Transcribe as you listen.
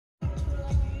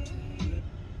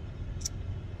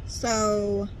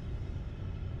So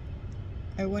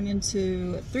I went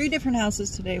into 3 different houses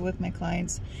today with my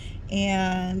clients,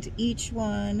 and each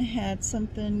one had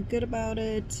something good about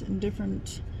it and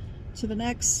different to the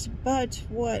next. But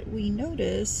what we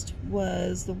noticed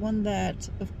was the one that,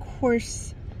 of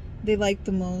course, they liked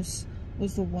the most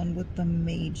was the one with the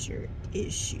major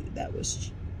issue that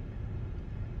was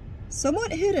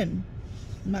somewhat hidden,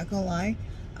 I'm not gonna lie.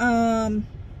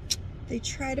 They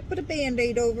tried to put a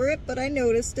band-aid over it, but I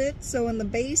noticed it. So in the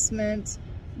basement,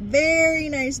 very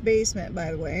nice basement,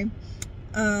 by the way,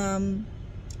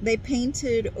 they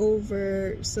painted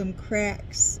over some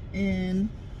cracks in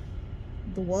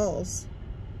the walls,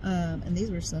 and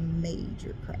these were some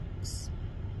major cracks.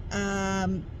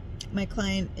 My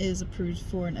client is approved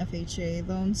for an FHA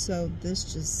loan, so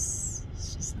it's just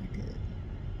not good.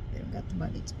 They don't got the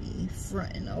money to be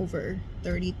fronting over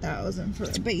 $30,000 for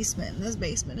a basement, and this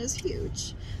basement is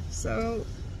huge. So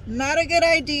not a good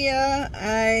idea.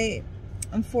 I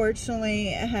unfortunately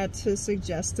had to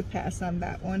suggest to pass on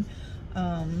that one,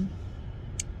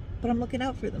 but I'm looking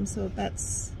out for them. So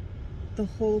that's the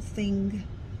whole thing,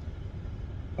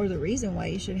 or the reason why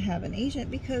you should have an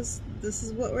agent, because this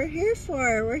is what we're here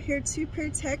for. We're here to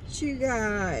protect you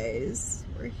guys.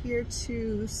 We're here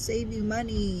to save you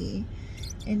money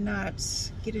and not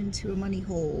get into a money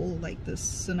hole like this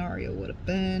scenario would have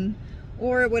been.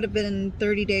 Or it would have been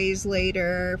 30 days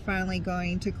later, finally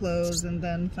going to close, and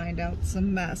then find out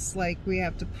some mess. Like we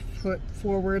have to put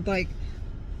forward like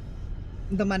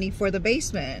the money for the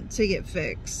basement to get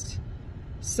fixed.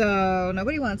 So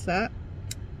nobody wants that.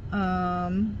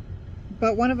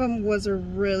 But one of them was a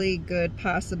really good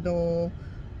possible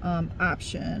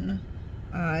option.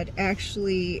 It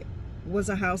actually was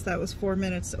a house that was 4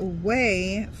 minutes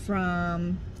away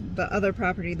from the other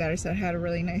property that I said had a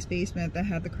really nice basement that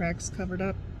had the cracks covered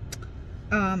up.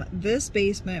 This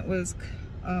basement was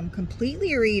completely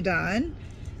redone.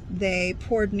 They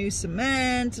poured new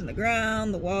cement in the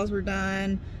ground. The walls were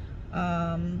done.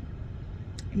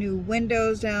 New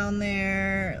windows down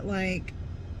there. Like,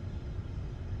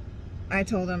 I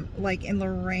told them, like, in the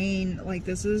rain, like,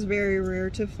 this is very rare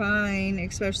to find,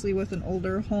 especially with an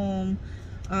older home,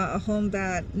 a home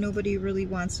that nobody really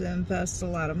wants to invest a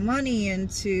lot of money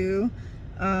into,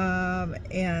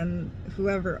 and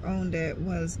whoever owned it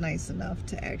was nice enough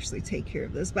to actually take care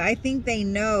of this. But I think they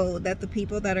know that the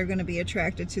people that are going to be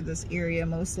attracted to this area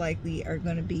most likely are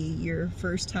going to be your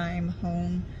first time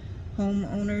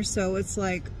homeowners. So it's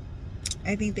like,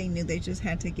 I think they knew they just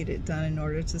had to get it done in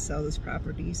order to sell this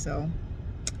property. So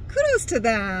kudos to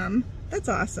them. That's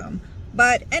awesome.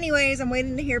 But anyways, I'm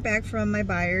waiting to hear back from my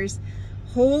buyers.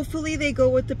 Hopefully they go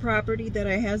with the property that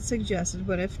I had suggested,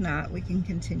 but if not, we can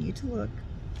continue to look.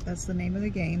 That's the name of the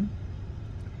game.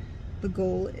 The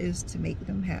goal is to make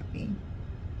them happy.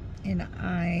 And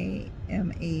I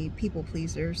am a people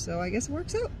pleaser, so I guess it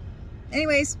works out.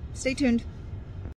 Anyways, stay tuned.